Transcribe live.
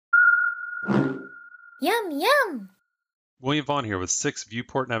Yum, yum! William Vaughn here with 6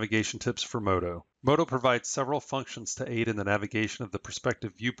 viewport navigation tips for Modo. Modo provides several functions to aid in the navigation of the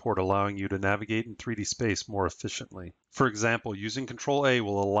perspective viewport, allowing you to navigate in 3D space more efficiently. For example, using Ctrl A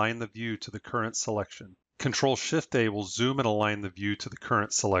will align the view to the current selection. Ctrl Shift A will zoom and align the view to the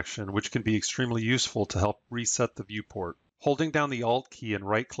current selection, which can be extremely useful to help reset the viewport. Holding down the Alt key and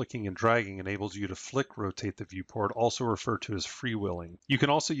right-clicking and dragging enables you to flick rotate the viewport, also referred to as freewheeling. You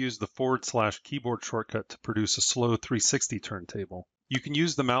can also use the / keyboard shortcut to produce a slow 360 turntable. You can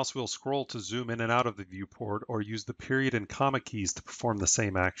use the mouse wheel scroll to zoom in and out of the viewport, or use the period and comma keys to perform the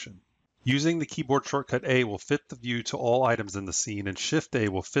same action. Using the keyboard shortcut A will fit the view to all items in the scene, and Shift A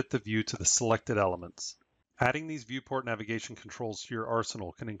will fit the view to the selected elements. Adding these viewport navigation controls to your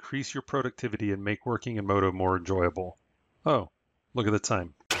arsenal can increase your productivity and make working in Modo more enjoyable. Oh, look at the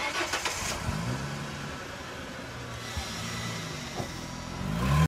time.